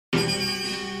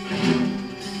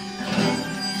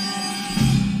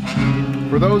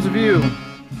For those of you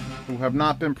who have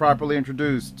not been properly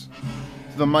introduced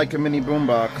to the Mica Mini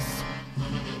Boombox,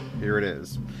 here it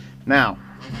is. Now,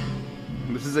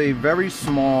 this is a very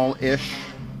small-ish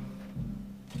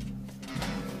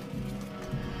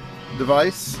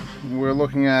device. We're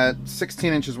looking at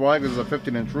 16 inches wide because it's a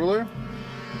 15-inch ruler,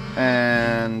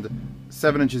 and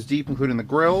 7 inches deep, including the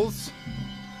grills,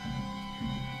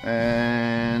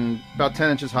 and about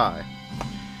 10 inches high.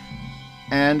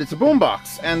 And it's a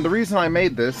boombox. And the reason I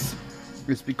made this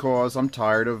is because I'm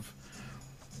tired of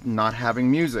not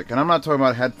having music. And I'm not talking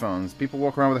about headphones. People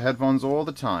walk around with headphones all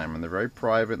the time, and they're very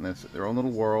private, and they're their own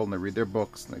little world, and they read their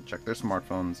books, and they check their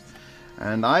smartphones.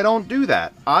 And I don't do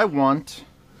that. I want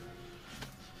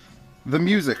the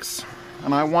musics.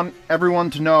 And I want everyone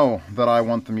to know that I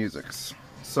want the musics.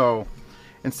 So,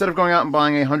 instead of going out and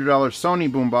buying a $100 Sony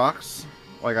boombox,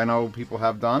 like I know people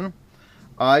have done,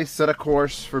 I set a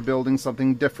course for building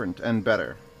something different and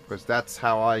better, because that's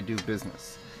how I do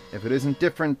business. If it isn't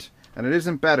different and it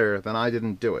isn't better, then I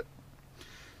didn't do it.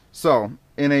 So,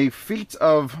 in a feat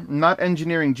of not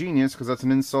engineering genius, because that's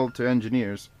an insult to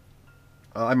engineers,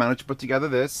 I managed to put together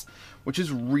this, which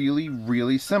is really,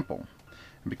 really simple.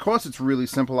 And because it's really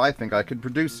simple, I think I could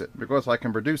produce it. Because I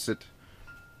can produce it,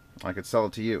 I could sell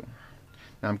it to you.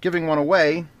 Now, I'm giving one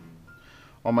away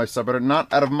on my subreddit,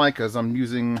 not out of micas. I'm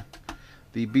using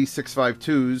the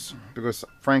B652s because,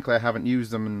 frankly, I haven't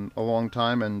used them in a long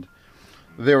time, and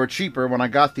they were cheaper. When I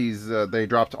got these, they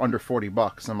dropped to under 40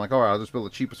 bucks. I'm like, alright, I'll just build the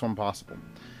cheapest one possible.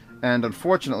 And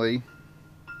unfortunately,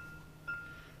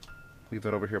 leave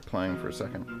that over here playing for a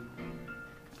second.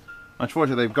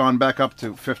 Unfortunately, they've gone back up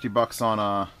to 50 bucks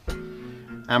on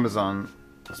Amazon,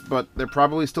 but they're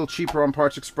probably still cheaper on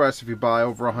Parts Express if you buy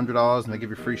over $100 and they give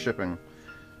you free shipping.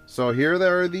 So here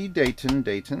there are the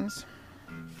Daytons,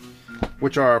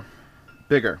 which are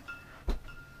bigger.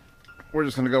 We're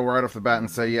just going to go right off the bat and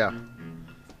say, yeah,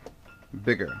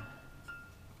 bigger.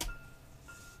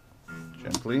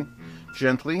 Gently,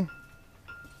 gently.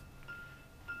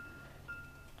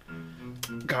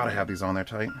 Gotta have these on there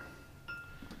tight.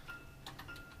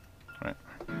 All right.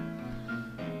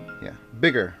 Yeah,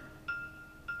 bigger.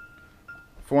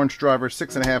 4-inch driver,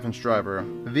 6.5-inch driver.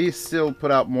 These still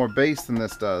put out more bass than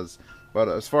this does, but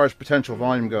as far as potential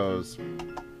volume goes,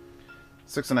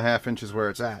 6.5 inches where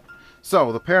it's at.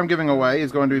 So, the pair I'm giving away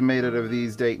is going to be made out of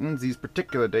these Daytons, these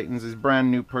particular Daytons, these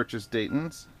brand new purchased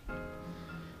Daytons.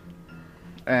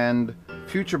 And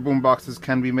future boomboxes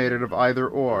can be made out of either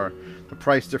or. The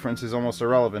price difference is almost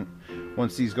irrelevant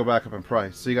once these go back up in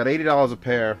price. So you got $80 a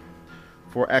pair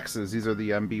for X's. These are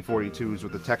the MB42s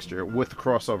with the texture, with the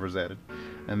crossovers added.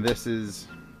 And this is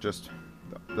just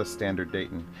the standard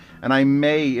Dayton. And I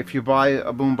may, if you buy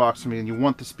a boombox from me and you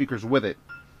want the speakers with it,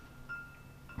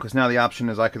 because now the option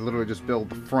is I could literally just build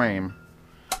the frame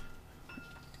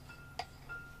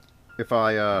if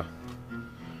I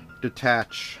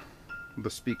detach the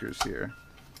speakers here.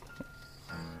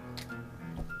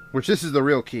 Which, this is the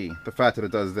real key, the fact that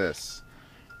it does this.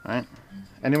 Right?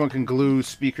 Anyone can glue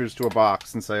speakers to a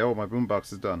box and say, oh, my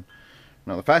boombox is done.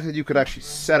 No, the fact that you could actually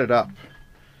set it up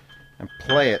and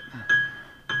play it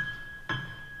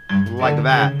like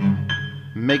that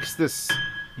makes this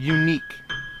unique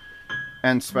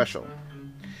and special.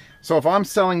 So if I'm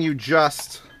selling you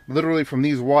just literally from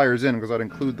these wires in, because I'd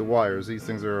include the wires, these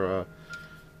things are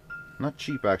not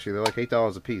cheap actually, they're like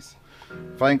 $8 a piece.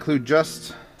 If I include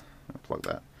just, I'll plug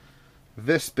that,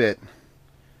 this bit,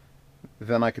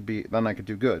 then I could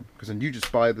do good. Because then you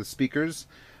just buy the speakers,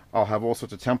 I'll have all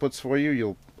sorts of templates for you.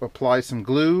 You'll apply some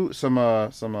glue, some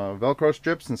Velcro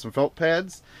strips, and some felt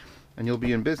pads, and you'll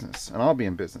be in business, and I'll be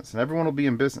in business, and everyone will be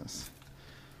in business.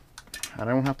 And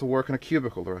I won't have to work in a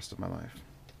cubicle the rest of my life.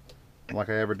 Like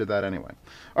I ever did that anyway.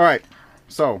 Alright,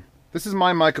 so, this is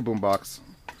my Mica boombox.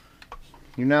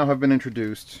 You now have been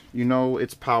introduced. You know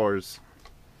its powers.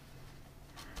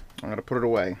 I'm going to put it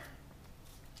away.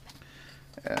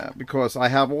 Because I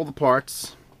have all the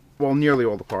parts. Well, nearly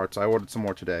all the parts. I ordered some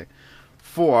more today.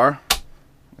 For,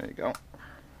 there you go.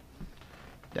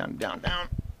 Down, down, down.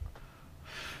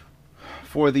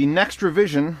 For the next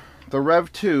revision, the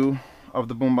Rev 2 of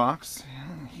the boombox,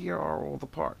 here are all the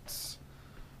parts.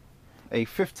 A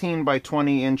 15 by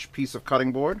 20 inch piece of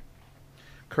cutting board,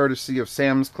 courtesy of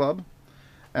Sam's Club,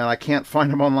 and I can't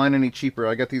find them online any cheaper.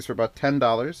 I get these for about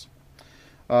 $10.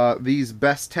 These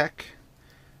Best Tech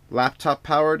laptop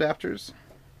power adapters.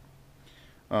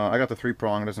 I got the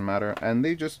 3-prong, it doesn't matter, and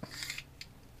they just,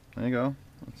 there you go,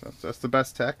 that's the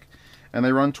Best Tech, and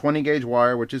they run 20 gauge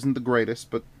wire, which isn't the greatest,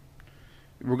 but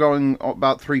we're going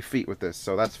about 3 feet with this,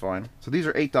 so that's fine. So these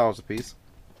are $8 a piece.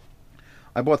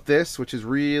 I bought this, which is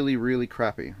really, really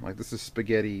crappy. Like, this is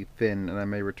spaghetti thin, and I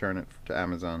may return it to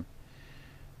Amazon.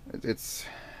 It's...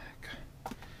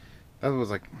 That was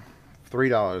like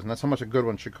 $3, and that's how much a good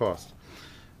one should cost.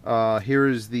 Here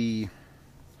is the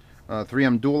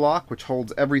 3M Dual Lock, which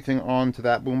holds everything onto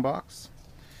that boombox.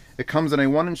 It comes in a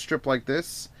 1-inch strip like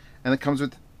this, and it comes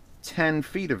with 10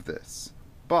 feet of this.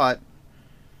 But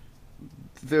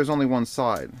there's only one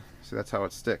side, so that's how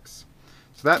it sticks.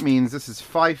 So that means this is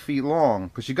 5 feet long,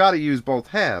 because you got to use both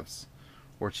halves,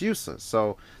 or it's useless.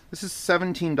 So this is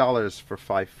 $17 for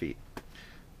 5 feet.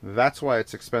 That's why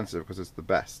it's expensive, because it's the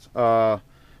best.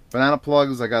 Banana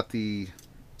plugs, I got the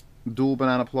dual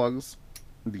banana plugs.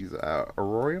 These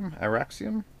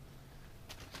Araxium?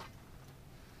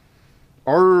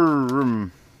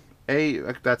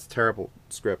 That's terrible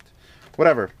script.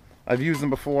 Whatever. I've used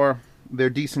them before. They're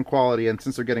decent quality, and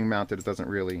since they're getting mounted, it doesn't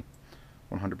really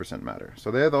 100% matter. So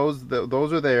there, those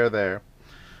are there.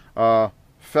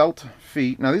 Felt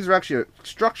feet. Now these are actually a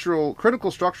critical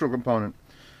structural component.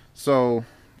 So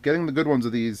getting the good ones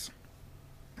of these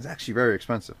is actually very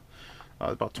expensive.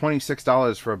 About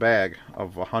 $26 for a bag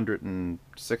of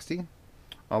 160.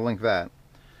 I'll link that.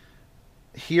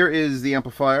 Here is the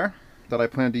amplifier that I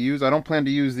plan to use. I don't plan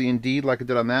to use the Indeed like I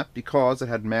did on that because it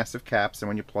had massive caps, and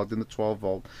when you plugged in the 12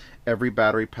 volt, every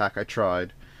battery pack I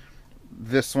tried.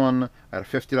 This one, I had a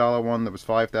 $50 one that was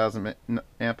 5,000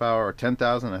 amp hour, or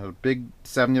 10,000. I had a big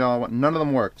 $70 one. None of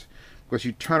them worked because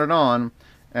you turn it on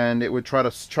and it would try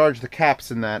to charge the caps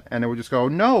in that, and it would just go,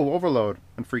 no, overload,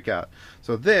 and freak out.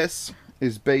 So this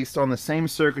is based on the same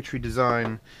circuitry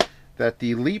design that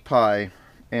the LiPi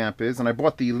amp is, and I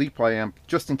bought the LiPi amp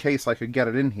just in case I could get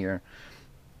it in here.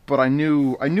 But I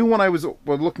knew when I was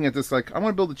looking at this, like, I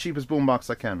want to build the cheapest boombox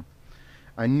I can.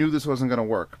 I knew this wasn't going to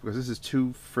work because this is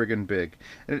too friggin' big.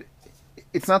 And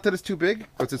it's not that it's too big,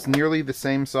 but it's nearly the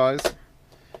same size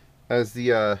as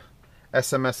the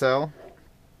SMSL.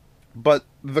 But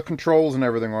the controls and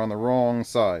everything are on the wrong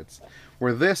sides.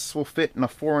 Where this will fit in a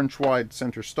 4-inch wide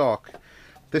center stock,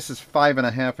 this is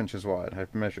 5.5 inches wide.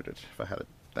 I've measured it if I had a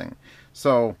thing.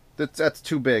 So that's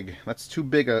too big. That's too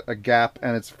big a gap,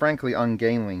 and it's frankly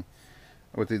ungainly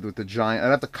with the giant.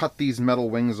 I'd have to cut these metal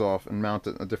wings off and mount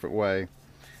it a different way.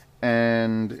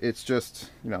 And it's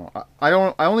just, you know, I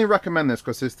only recommend this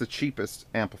because it's the cheapest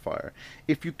amplifier.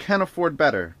 If you can afford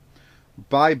better,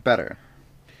 buy better.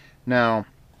 Now,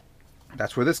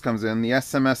 that's where this comes in, the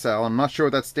SMSL. I'm not sure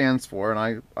what that stands for,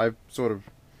 and I've sort of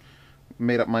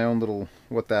made up my own little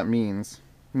what that means.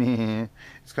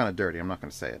 It's kind of dirty, I'm not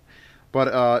going to say it.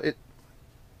 But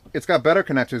it's got better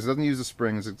connectors, it doesn't use the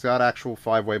springs, it's got actual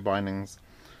 5-way bindings.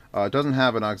 It doesn't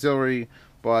have an auxiliary,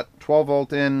 but 12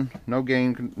 volt in, no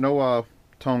gain, no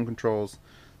tone controls.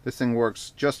 This thing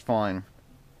works just fine.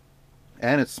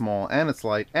 And it's small, and it's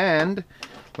light, and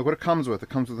look what it comes with. It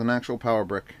comes with an actual power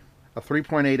brick, a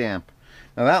 3.8 amp.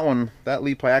 Now that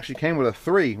LiPi actually came with a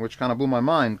 3, which kind of blew my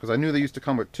mind, because I knew they used to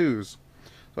come with 2s.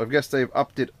 So I guess they've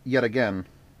upped it yet again.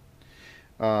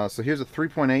 So here's a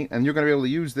 3.8, and you're going to be able to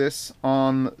use this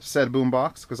on said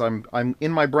boombox, because I'm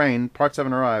in my brain, parts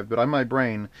haven't arrived, but on my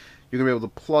brain, you're going to be able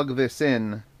to plug this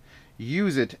in,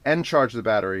 use it, and charge the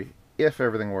battery, if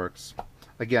everything works.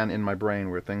 Again, in my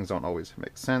brain, where things don't always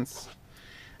make sense.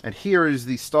 And here is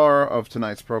the star of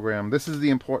tonight's program. This is the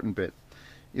important bit.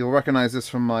 You'll recognize this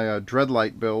from my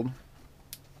Dreadlight build.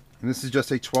 And this is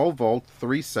just a 12 volt,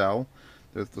 3 cell.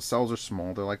 The cells are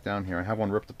small, they're like down here. I have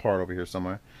one ripped apart over here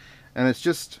somewhere. And it's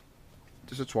just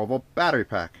a 12 volt battery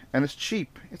pack. And it's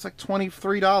cheap. It's like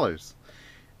 $23.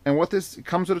 And what this, it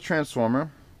comes with a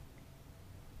transformer,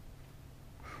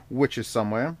 which is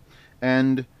somewhere.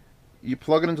 And you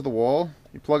plug it into the wall,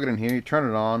 you plug it in here, you turn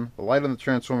it on, the light on the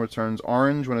transformer turns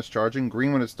orange when it's charging,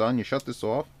 green when it's done, you shut this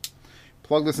off,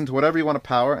 plug this into whatever you want to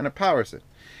power, and it powers it.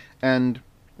 And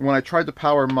when I tried to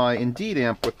power my Indeed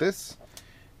amp with this,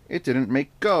 it didn't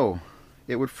make go.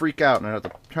 It would freak out, and I'd have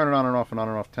to turn it on and off and on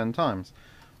and off 10 times.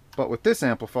 But with this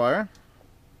amplifier,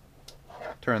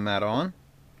 turn that on,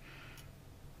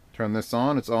 turn this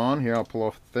on, it's on, here I'll pull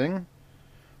off the thing,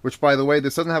 which by the way,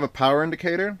 this doesn't have a power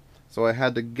indicator, so I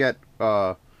had to get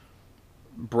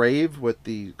brave with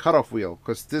the cutoff wheel,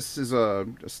 because this is a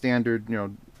standard, you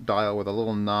know, dial with a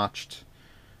little notched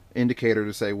indicator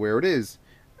to say where it is,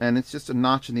 and it's just a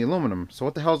notch in the aluminum. So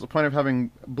what the hell is the point of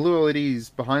having blue LEDs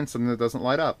behind something that doesn't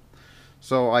light up?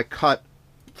 So I cut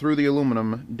through the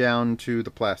aluminum down to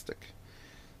the plastic.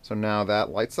 So now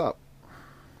that lights up.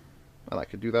 And I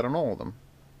could do that on all of them,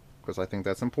 because I think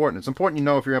that's important. It's important you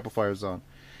know if your amplifier is on.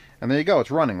 And there you go,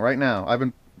 it's running right now. I've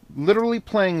been literally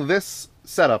playing this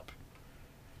setup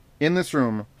in this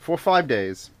room for 5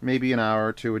 days, maybe an hour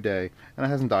or two a day, and it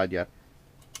hasn't died yet.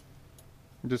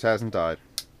 It just hasn't died.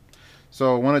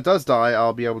 So when it does die,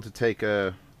 I'll be able to take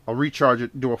a... I'll recharge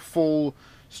it, do a full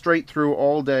straight through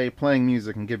all day playing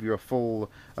music, and give you a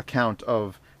full account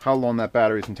of how long that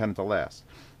battery is intended to last.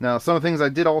 Now, some of the things I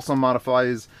did also modify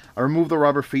is I removed the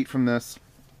rubber feet from this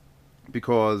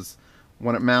because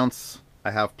when it mounts,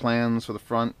 I have plans for the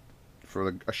front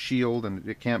for a shield, and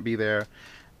it can't be there.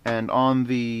 And on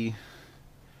the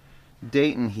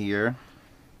Dayton here,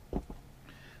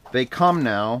 they come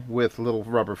now with little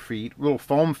rubber feet, little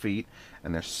foam feet,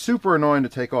 and they're super annoying to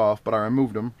take off, but I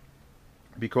removed them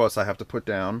because I have to put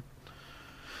down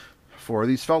 4 of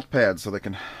these felt pads so they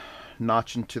can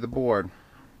notch into the board.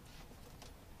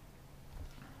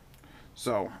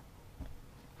 So,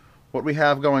 what we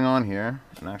have going on here,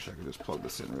 and actually I could just plug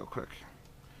this in real quick.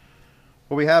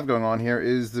 What we have going on here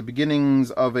is the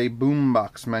beginnings of a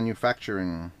boombox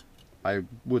manufacturing, I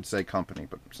would say company,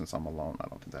 but since I'm alone, I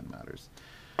don't think that matters.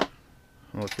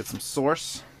 Well, let's get some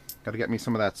source. Got to get me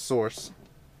some of that source.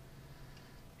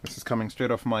 This is coming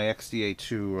straight off my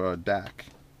XDA2 DAC.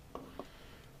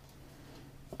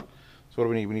 So what do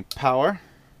we need? We need power.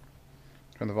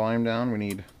 Turn the volume down. We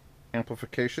need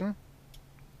amplification.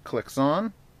 Clicks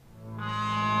on.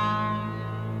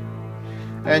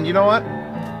 And you know what?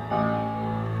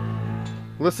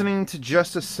 Listening to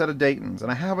just a set of Daytons,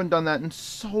 and I haven't done that in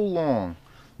so long.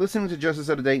 Listening to just a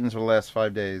set of Daytons for the last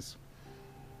 5 days,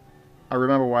 I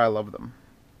remember why I love them.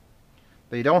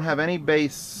 They don't have any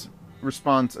bass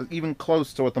response even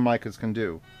close to what the Micas can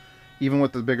do, even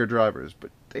with the bigger drivers,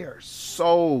 but they are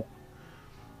so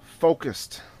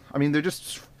focused. I mean,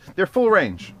 they're full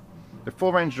range. They're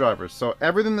full range drivers, so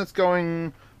everything that's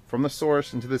going from the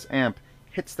source into this amp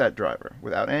hits that driver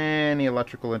without any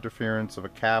electrical interference of a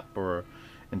cap or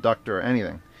inductor or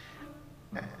anything.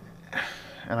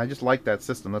 And I just like that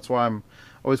system. That's why I'm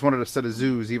always wanted a set of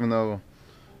zoos, even though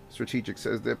Strategic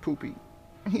says they're poopy.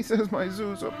 He says my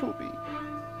zoos are poopy.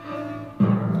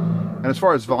 And as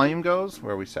far as volume goes,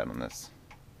 where are we set on this?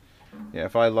 Yeah,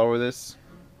 if I lower this,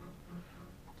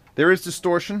 there is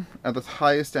distortion at the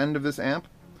highest end of this amp,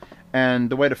 and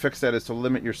the way to fix that is to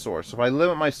limit your source. So if I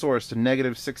limit my source to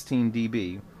negative 16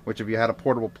 dB, which if you had a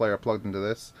portable player plugged into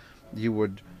this, you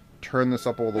would turn this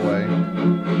up all the way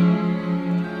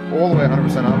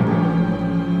 100% up.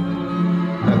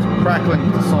 That's crackling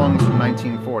with the songs from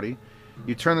 1940.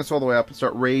 You turn this all the way up and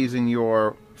start raising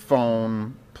your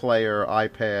phone, player,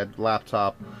 iPad,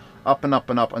 laptop, up and up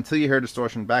and up until you hear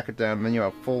distortion, back it down, and then you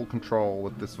have full control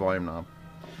with this volume knob.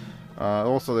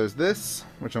 Also there's this,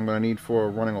 which I'm going to need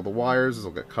for running all the wires. This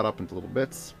will get cut up into little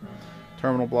bits.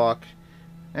 Terminal block.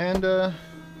 And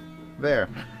there.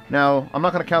 Now, I'm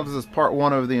not going to count this as part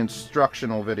 1 of the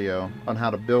instructional video on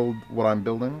how to build what I'm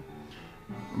building,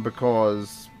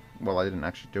 because, well, I didn't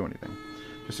actually do anything.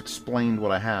 Just explained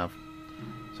what I have.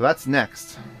 So that's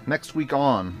next. Next week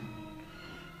on.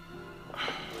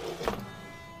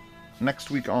 Next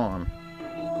week on.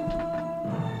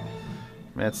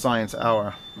 Mad Science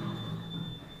Hour.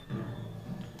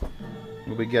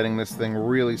 We'll be getting this thing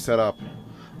really set up.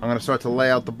 I'm going to start to lay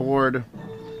out the board,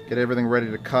 get everything ready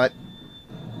to cut.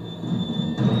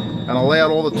 And I'll lay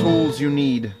out all the tools you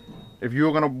need if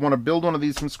you're going to want to build one of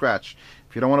these from scratch.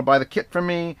 If you don't want to buy the kit from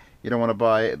me, you don't want to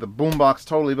buy the boombox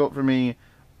totally built for me,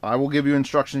 I will give you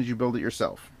instructions, you build it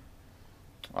yourself.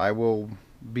 I will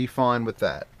be fine with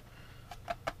that.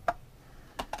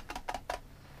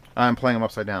 I'm playing them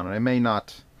upside down, and I may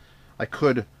not, I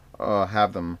could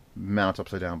have them mount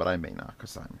upside down, but I may not,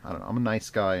 because I don't know, I'm a nice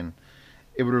guy, and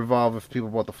it would revolve if people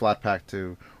bought the flat pack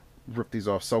to rip these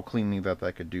off so cleanly that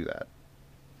I could do that.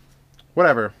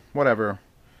 Whatever.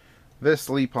 This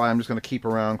Leap I'm just going to keep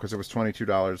around because it was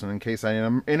 $22, and in case I,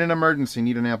 in an emergency,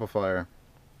 need an amplifier,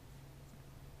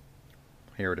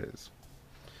 here it is.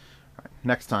 All right,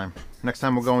 next time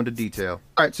we'll go into detail.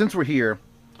 Alright, since we're here,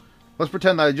 let's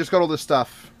pretend that I just got all this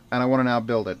stuff, and I want to now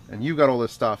build it, and you got all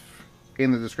this stuff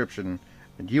in the description,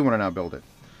 and you want to now build it.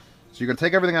 So you're going to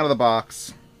take everything out of the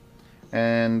box,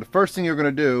 and the first thing you're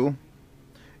going to do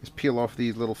is peel off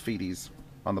these little feeties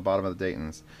on the bottom of the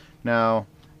Daytons. Now,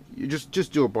 you just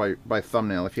do it by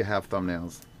thumbnail if you have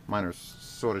thumbnails. Mine are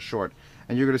sort of short.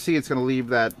 And you're going to see it's going to leave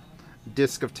that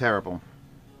disc of terrible.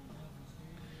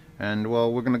 And,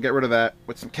 well, we're going to get rid of that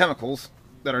with some chemicals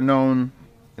that are known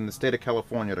in the state of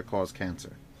California to cause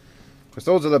cancer. Because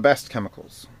those are the best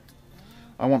chemicals.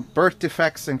 I want birth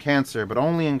defects and cancer, but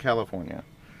only in California.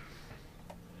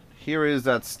 Here is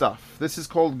that stuff. This is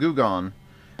called Gugon,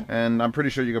 and I'm pretty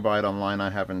sure you can buy it online.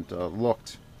 I haven't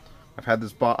looked. I've had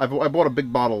this I bought a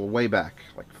big bottle way back,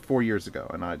 like 4 years ago,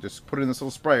 and I just put it in this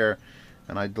little sprayer,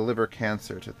 and I deliver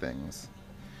cancer to things.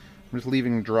 I'm just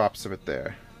leaving drops of it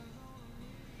there.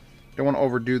 Don't want to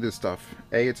overdo this stuff.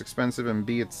 A, it's expensive, and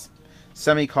B, it's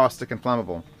semi-caustic and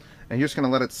flammable. And you're just going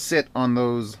to let it sit on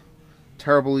those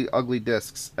terribly ugly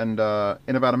discs, and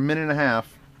in about a minute and a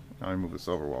half, I'll move this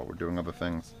over while we're doing other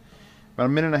things. About a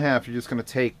minute and a half, you're just going to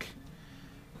take,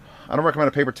 I don't recommend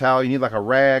a paper towel, you need like a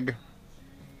rag,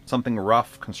 something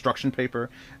rough, construction paper,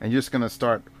 and you're just going to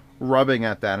start rubbing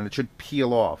at that, and it should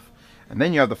peel off. And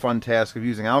then you have the fun task of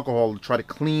using alcohol to try to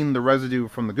clean the residue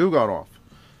from the Goo Gone off.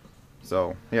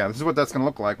 So, yeah, this is what that's going to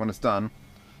look like when it's done.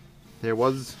 There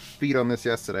was feet on this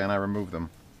yesterday, and I removed them.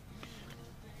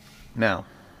 Now,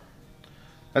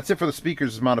 that's it for the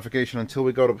speakers modification until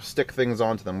we go to stick things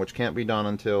onto them, which can't be done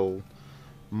until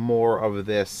more of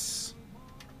this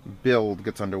build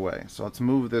gets underway. So let's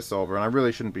move this over, and I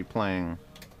really shouldn't be playing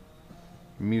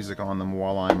music on them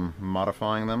while I'm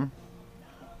modifying them.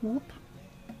 Whoop.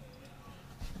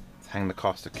 Let's hang the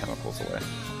caustic chemicals away.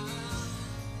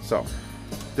 So,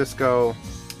 disco.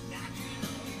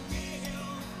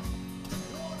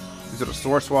 These are the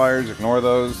source wires, ignore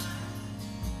those.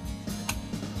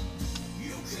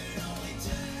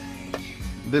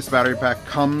 This battery pack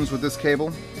comes with this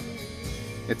cable.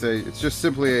 It's just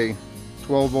simply a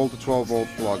 12 volt to 12 volt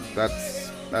plug.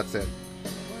 That's it.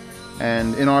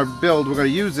 And in our build, we're going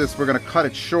to use this. We're going to cut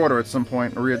it shorter at some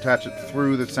point and reattach it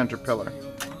through the center pillar.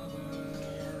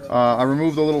 I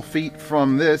removed the little feet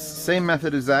from this. Same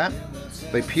method as that.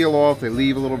 They peel off. They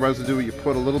leave a little residue. You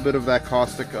put a little bit of that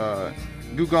caustic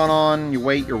Goo Gone on. You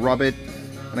wait. You rub it,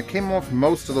 and it came off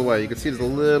most of the way. You can see there's a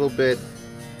little bit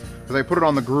because I put it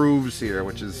on the grooves here,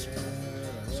 which is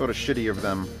sort of shitty of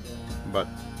them, but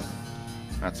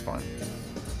that's fine.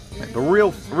 The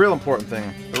real important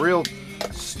thing, the real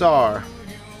star,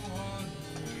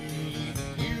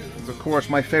 is of course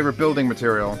my favorite building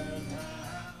material,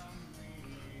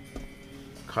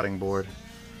 cutting board.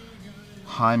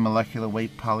 High molecular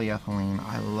weight polyethylene.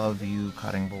 I love you,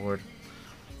 cutting board.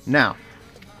 Now,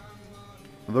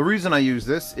 the reason I use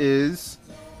this is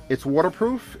it's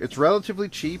waterproof, it's relatively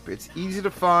cheap, it's easy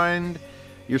to find.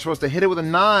 You're supposed to hit it with the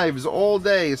knives all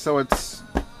day, so it's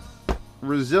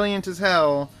resilient as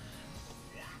hell.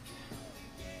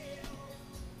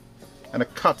 And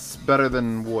it cuts better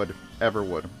than wood ever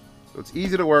would. So it's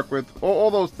easy to work with, all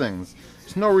those things.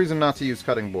 There's no reason not to use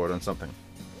cutting board on something.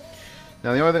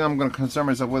 Now the only thing I'm going to concern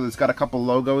myself with is it's got a couple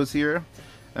logos here.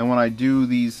 And when I do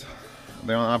these,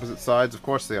 they're on opposite sides, of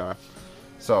course they are.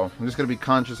 So I'm just going to be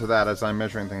conscious of that as I'm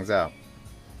measuring things out.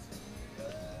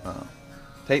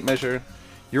 Tape measure.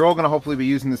 You're all going to hopefully be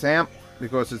using this amp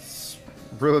because it's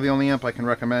really the only amp I can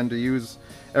recommend to use.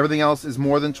 Everything else is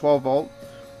more than 12 volt.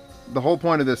 The whole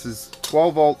point of this is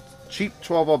 12 volt, cheap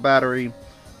 12 volt battery,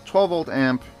 12 volt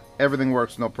amp, everything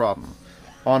works no problem.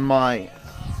 On my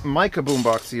mica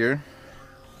boombox here,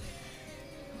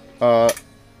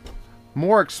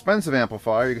 more expensive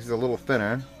amplifier, you can see it's a little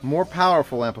thinner, more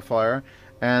powerful amplifier,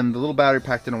 and the little battery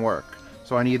pack didn't work.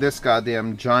 So I need this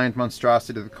goddamn giant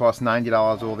monstrosity that costs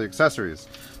 $90 with all the accessories.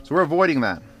 So we're avoiding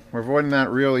that. We're avoiding that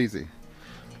real easy.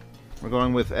 We're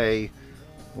going with a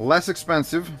less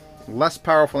expensive, less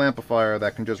powerful amplifier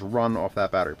that can just run off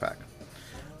that battery pack.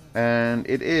 And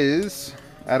it is,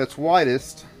 at its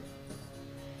widest,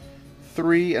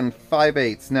 3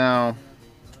 5/8. Now,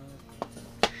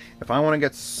 if I want to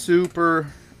get super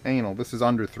anal, this is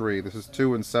under 3, this is 2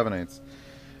 7/8.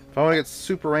 If I want to get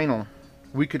super anal,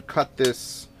 we could cut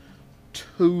this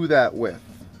to that width.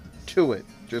 To it.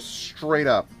 Just straight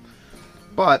up.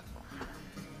 But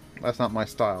that's not my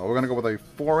style. We're going to go with a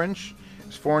 4-inch.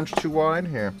 Is 4-inch too wide?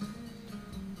 Here.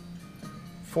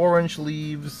 4-inch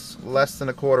leaves less than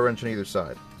a 1/4 inch on either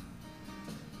side.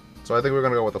 So I think we're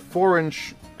going to go with a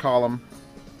 4-inch column.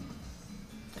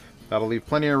 That'll leave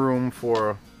plenty of room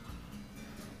for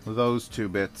those 2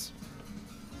 bits.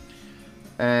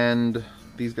 And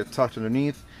these get tucked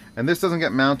underneath. And this doesn't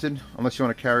get mounted unless you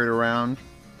want to carry it around.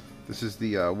 This is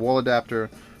the wall adapter.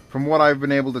 From what I've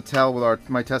been able to tell with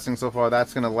my testing so far,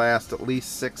 that's going to last at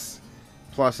least 6+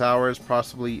 hours,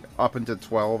 possibly up into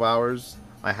 12 hours.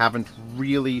 I haven't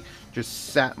really just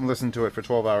sat and listened to it for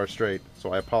 12 hours straight,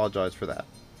 so I apologize for that.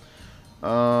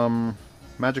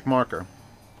 Magic marker.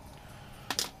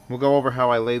 We'll go over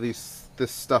how I lay this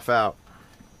stuff out.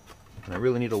 I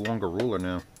really need a longer ruler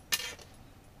now.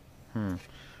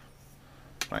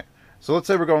 Right. So let's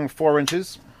say we're going 4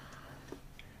 inches.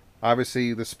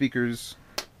 Obviously the speakers.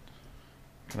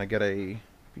 Can I get a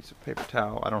piece of paper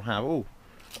towel? I don't have. Oh,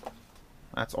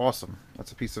 that's awesome.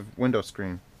 That's a piece of window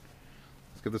screen.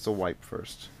 Let's give this a wipe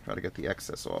first. Try to get the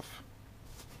excess off.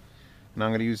 Now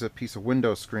I'm going to use a piece of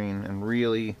window screen and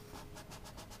really,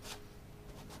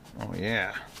 oh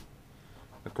yeah,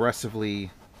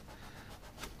 aggressively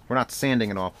We're not sanding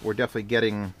it off. We're definitely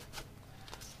getting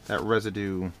that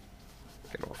residue.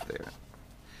 Get off there.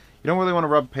 You don't really want to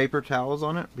rub paper towels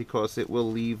on it because it will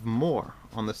leave more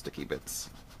on the sticky bits.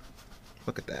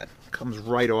 Look at that. It comes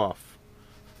right off.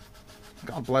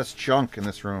 God bless junk in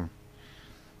this room.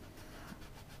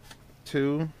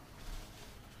 2.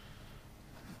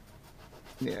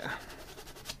 Yeah.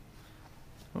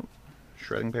 Oh,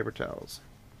 shredding paper towels.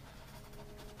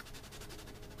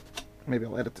 Maybe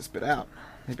I'll edit this bit out.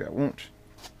 Maybe I won't.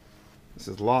 This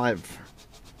is live.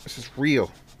 This is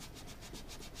real.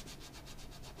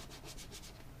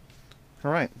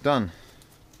 Alright, done.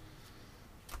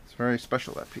 It's very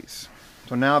special, that piece.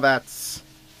 So now that's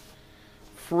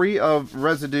free of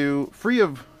residue, free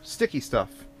of sticky stuff,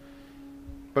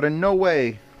 but in no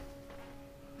way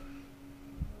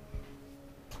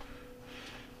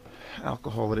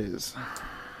alcohol it is.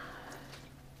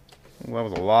 Well, that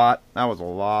was a lot. That was a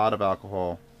lot of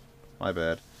alcohol. My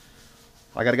bad.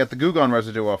 I gotta get the Goo Gone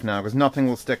residue off now because nothing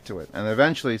will stick to it. And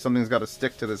eventually something's got to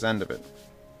stick to this end of it.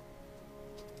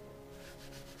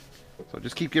 So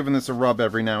just keep giving this a rub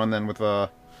every now and then with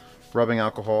rubbing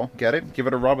alcohol. Get it? Give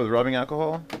it a rub with rubbing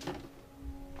alcohol.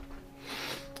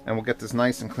 And we'll get this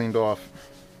nice and cleaned off.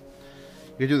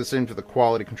 You can do the same to the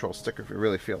quality control sticker if you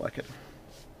really feel like it.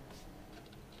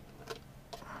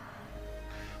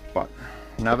 But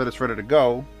now that it's ready to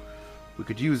go, we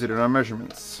could use it in our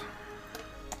measurements.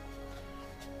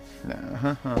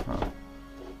 It's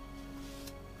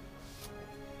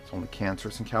only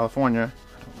cancerous in California.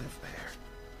 I don't live there.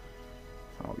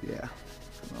 Oh yeah.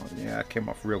 Oh yeah, it came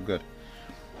off real good.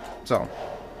 So,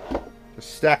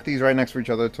 just stack these right next to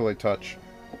each other until they touch.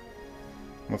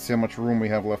 Let's see how much room we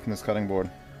have left in this cutting board.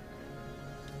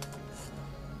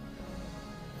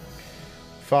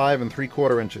 5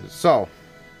 3/4 inches. So,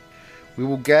 we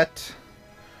will get...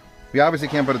 We obviously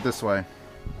can't put it this way.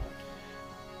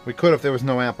 We could if there was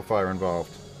no amplifier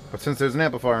involved. But since there's an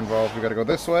amplifier involved, we gotta go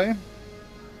this way.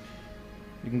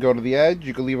 You can go to the edge.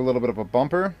 You can leave a little bit of a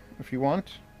bumper if you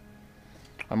want.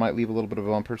 I might leave a little bit of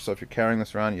a bumper, so if you're carrying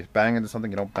this around, you bang into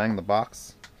something, you don't bang the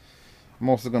box. I'm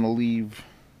also going to leave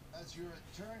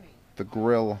the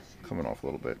grill coming off a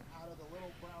little bit.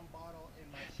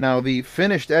 Now the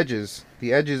finished edges,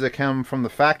 the edges that come from the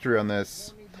factory on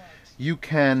this, you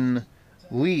can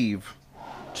leave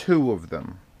 2 of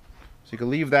them. So you can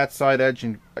leave that side edge,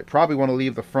 and I probably want to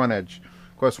leave the front edge.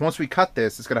 Of course, once we cut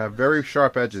this, it's going to have very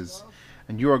sharp edges,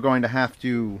 and you are going to have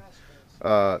to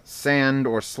sand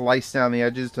or slice down the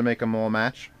edges to make them all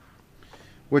match,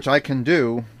 which I can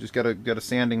do. Just get a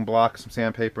sanding block, some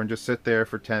sandpaper, and just sit there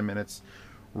for 10 minutes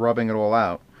rubbing it all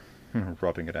out.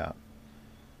 Rubbing it out.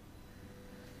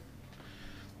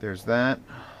 There's that.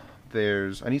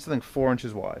 I need something 4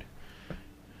 inches wide.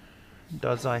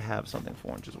 Does I have something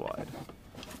 4 inches wide?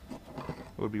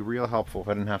 It would be real helpful if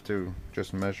I didn't have to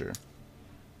just measure.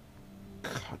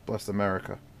 God bless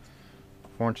America.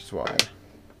 4 inches wide.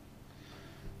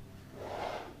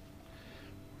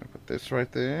 Put this right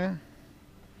there.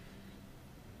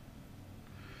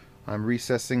 I'm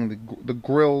recessing the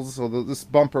grills, so this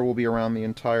bumper will be around the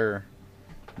entire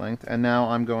length. And now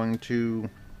I'm going to...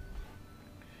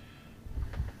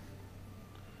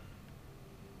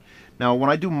 Now when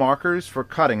I do markers for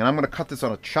cutting, and I'm going to cut this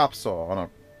on a chop saw, on a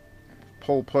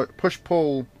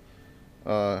push-pull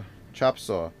chop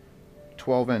saw,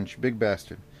 12-inch, big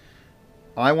bastard.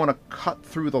 I want to cut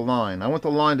through the line. I want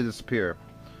the line to disappear.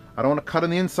 I don't want to cut on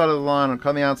the inside of the line or cut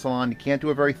on the outside of the line. You can't do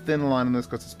a very thin line on this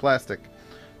because it's plastic.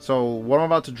 So what I'm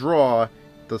about to draw,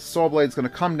 the saw blade's going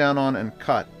to come down on and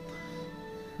cut.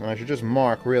 And I should just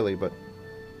mark, really, but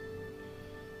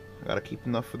I got to keep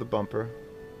enough for the bumper.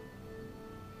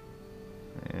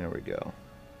 There we go.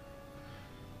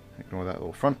 Ignore that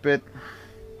little front bit.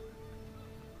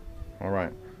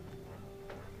 Alright.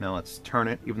 Now let's turn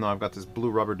it, even though I've got this blue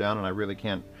rubber down and I really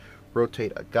can't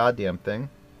rotate a goddamn thing.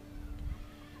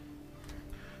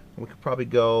 We could probably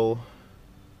go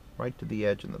right to the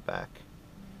edge in the back.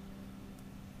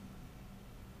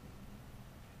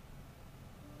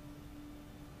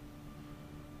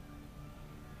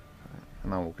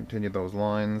 And now we'll continue those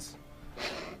lines.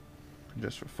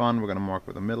 Just for fun, we're going to mark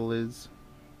where the middle is.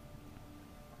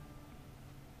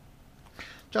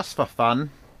 Just for fun.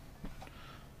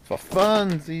 For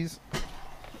funsies.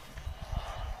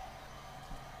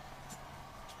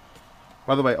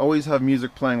 By the way, always have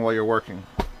music playing while you're working.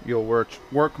 You'll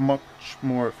work much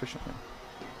more efficiently.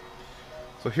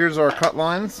 So here's our cut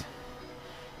lines.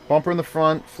 Bumper in the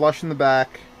front, flush in the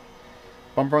back.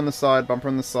 Bumper on the side, bumper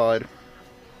on the side.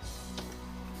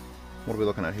 What are we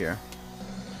looking at here?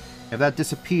 If that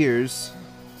disappears,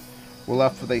 we're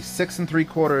left with a 6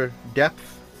 3/4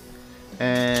 depth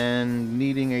and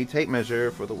needing a tape measure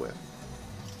for the width.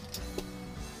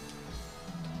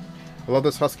 I love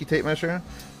this Husky tape measure.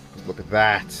 Look at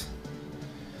that.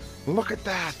 Look at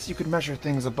that. You can measure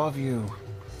things above you.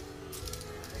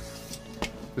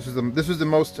 This was the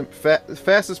most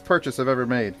fastest purchase I've ever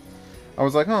made. I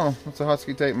was like, oh, that's a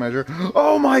Husky tape measure.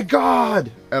 Oh my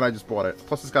god! And I just bought it.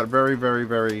 Plus it's got very, very,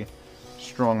 very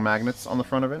strong magnets on the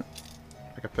front of it.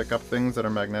 I can pick up things that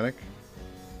are magnetic.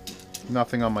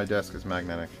 Nothing on my desk is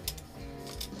magnetic.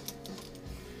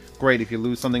 Great if you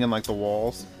lose something in like the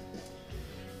walls.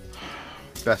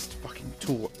 Best fucking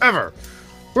tool ever!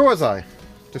 Where was I?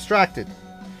 Distracted.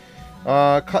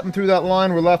 Cutting through that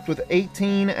line, we're left with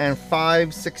 18 and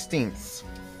 5/16.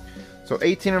 So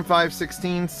 18 and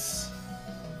 5/16.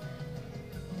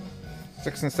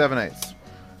 6 and 7/8.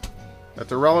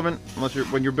 That's irrelevant unless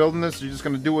when you're building this, you're just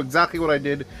going to do exactly what I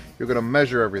did. You're going to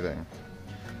measure everything.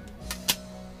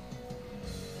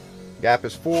 Gap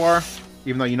is 4,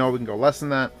 even though you know we can go less than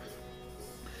that.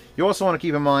 You also want to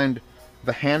keep in mind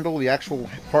the handle, the actual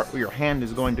part where your hand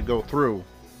is going to go through,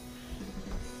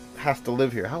 has to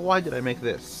live here. How wide did I make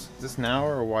this? Is this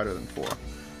narrower or wider than 4?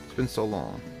 It's been so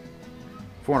long.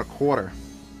 4 1/4.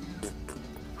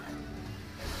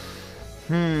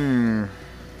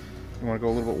 You want to go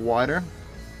a little bit wider?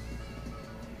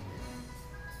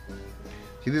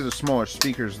 See, these are smaller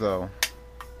speakers though,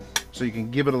 so you can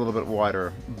give it a little bit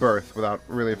wider berth without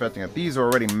really affecting it. These are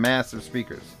already massive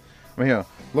speakers. Right here,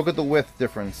 look at the width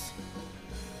difference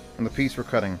on the piece we're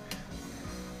cutting.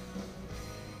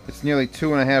 It's nearly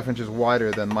 2.5 inches wider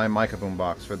than my mica boom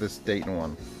box for this Dayton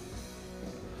one.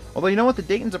 Although, you know what? The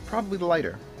Daytons are probably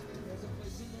lighter.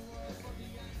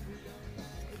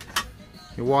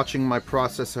 You're watching my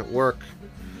process at work.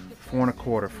 4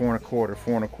 1/4, 4 1/4,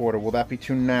 4 1/4. Will that be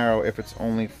too narrow if it's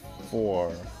only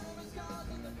 4?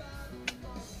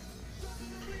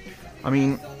 I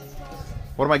mean,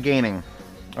 what am I gaining?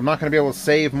 I'm not going to be able to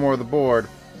save more of the board.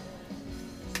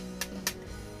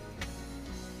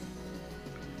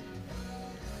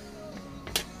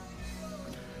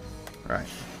 Alright.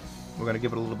 We're going to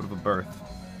give it a little bit of a berth.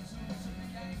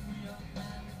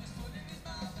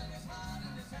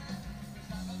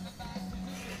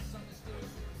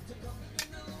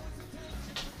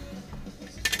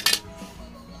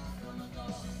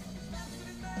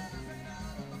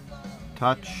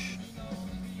 Touch.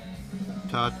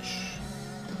 Touch.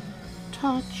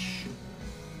 Touch.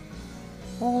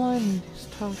 All I need is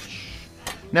touch.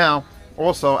 Now,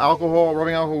 also,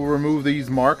 rubbing alcohol will remove these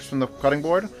marks from the cutting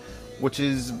board, which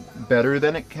is better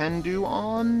than it can do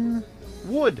on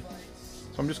wood.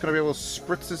 So I'm just going to be able to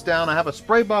spritz this down. I have a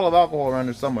spray bottle of alcohol around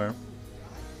here somewhere.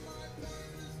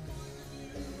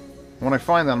 When I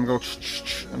find that, I'm going to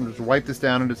go and just wipe this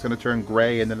down, and it's going to turn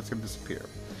gray, and then it's going to disappear.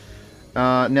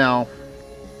 Now,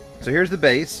 so here's the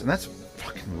base, and that's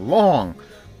fucking long.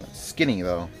 That's skinny,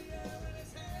 though.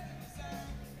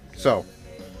 So,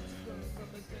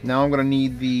 now I'm going to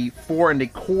need the 4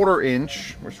 1/4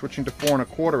 inch. We're switching to 4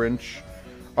 1/4 inch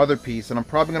other piece, and I'm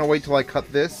probably going to wait till I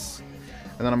cut this,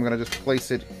 and then I'm going to just place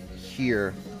it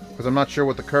here, because I'm not sure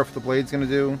what the curve of the blade's going to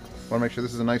do. I want to make sure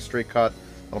this is a nice straight cut.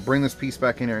 I'll bring this piece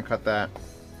back in here and cut that,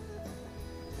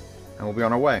 and we'll be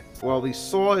on our way. Well, the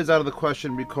saw is out of the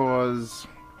question because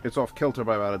it's off kilter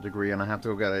by about a degree, and I have to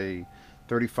go get a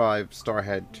 35 star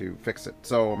head to fix it.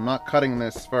 So I'm not cutting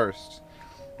this first.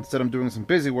 Instead, I'm doing some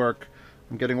busy work.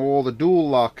 I'm getting all the dual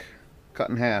lock cut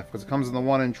in half, because it comes in the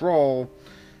 1 inch roll,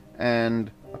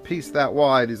 and a piece that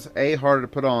wide is A, harder to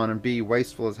put on, and B,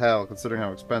 wasteful as hell, considering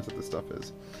how expensive this stuff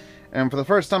is. And for the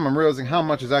first time, I'm realizing how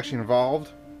much is actually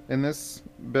involved in this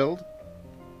build.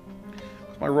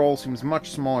 My roll seems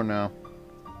much smaller now.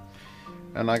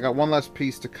 And I got one less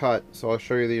piece to cut, so I'll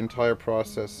show you the entire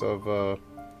process of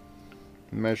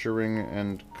measuring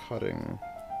and cutting.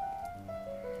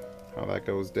 How that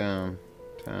goes down.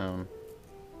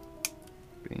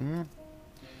 Bing.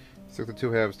 Stick the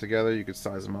two halves together, you could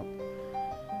size them up.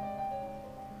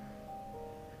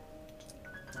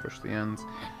 Push the ends.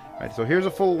 Alright, so here's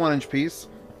a full 1 inch piece.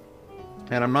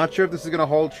 And I'm not sure if this is going to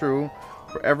hold true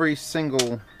for every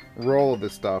single roll of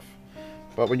this stuff.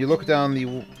 But when you look down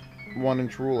the 1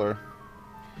 inch ruler,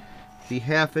 the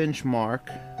 1/2 inch mark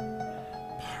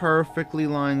perfectly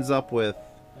lines up with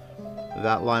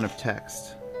that line of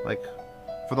text, like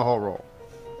for the whole roll.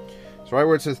 So right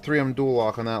where it says 3M dual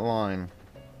lock on that line,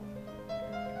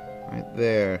 right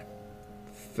there,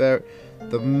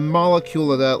 the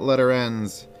molecule of that letter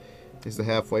ends is the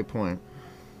halfway point.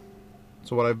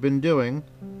 So what I've been doing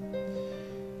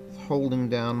is holding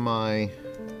down my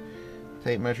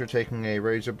tape measure, taking a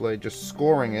razor blade, just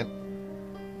scoring it,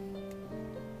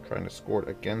 trying to score it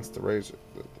against the razor,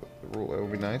 the ruler. It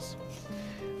would be nice.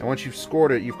 And once you've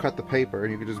scored it, you've cut the paper,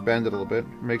 and you can just bend it a little bit.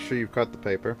 Make sure you've cut the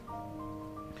paper.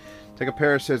 Take a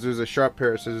pair of scissors, a sharp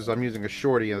pair of scissors. I'm using a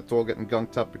shorty, and it's all getting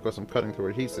gunked up because I'm cutting through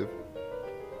adhesive.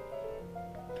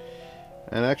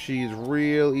 And actually, it's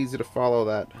real easy to follow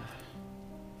that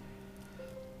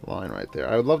line right there.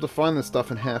 I would love to find this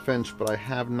stuff in 1/2 inch, but I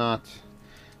have not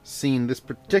seen this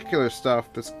particular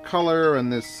stuff, this color,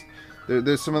 and this.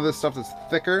 There's some of this stuff that's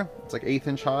thicker. It's like 1/8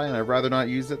 inch high, and I'd rather not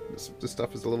use it. This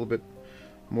stuff is a little bit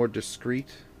more discreet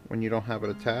when you don't have it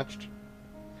attached.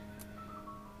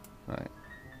 Alright.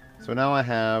 So now I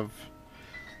have,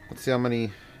 let's see how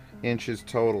many inches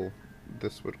total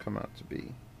this would come out to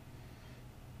be.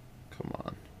 Come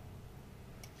on.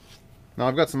 Now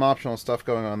I've got some optional stuff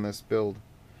going on this build.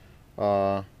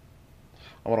 I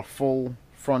want a full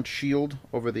front shield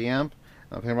over the amp.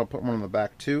 I think I'm going to put one on the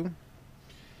back too.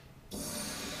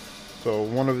 So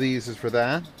one of these is for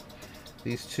that.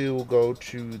 These two will go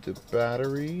to the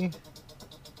battery.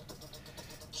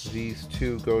 These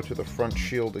two go to the front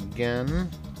shield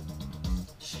again.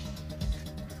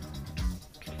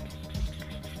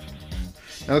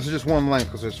 Now this is just one length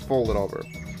because it's folded over.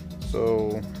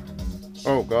 So,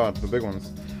 oh god, the big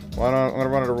ones. Well, I'm going to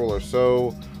run out a ruler.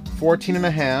 So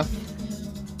 14.5.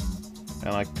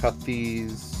 And I cut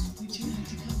these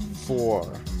 4.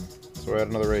 So I add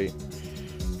another 8.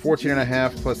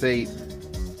 14.5 plus 8.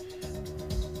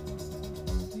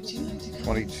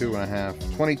 22.5.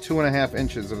 22.5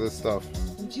 inches of this stuff.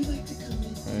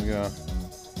 There you go.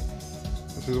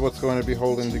 This is what's going to be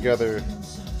holding together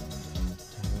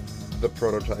the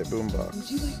prototype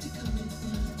boombox.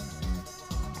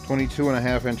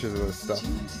 22.5 inches of this stuff.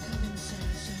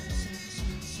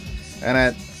 And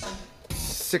at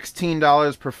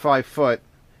 $16 per 5 foot,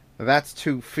 that's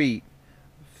 2 feet.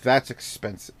 That's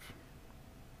expensive.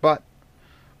 But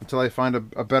until I find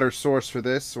a better source for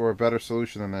this, or a better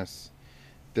solution than this,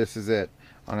 this is it.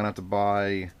 I'm gonna have to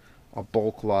buy a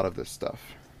bulk lot of this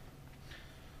stuff.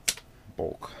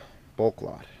 Bulk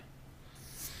lot.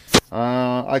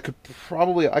 I could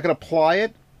apply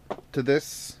it to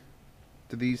these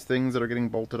things that are getting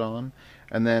bolted on,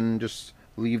 and then just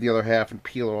leave the other half and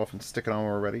peel it off and stick it on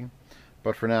when we're ready.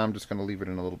 But for now, I'm just gonna leave it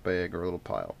in a little bag or a little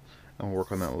pile, and we'll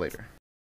work on that later.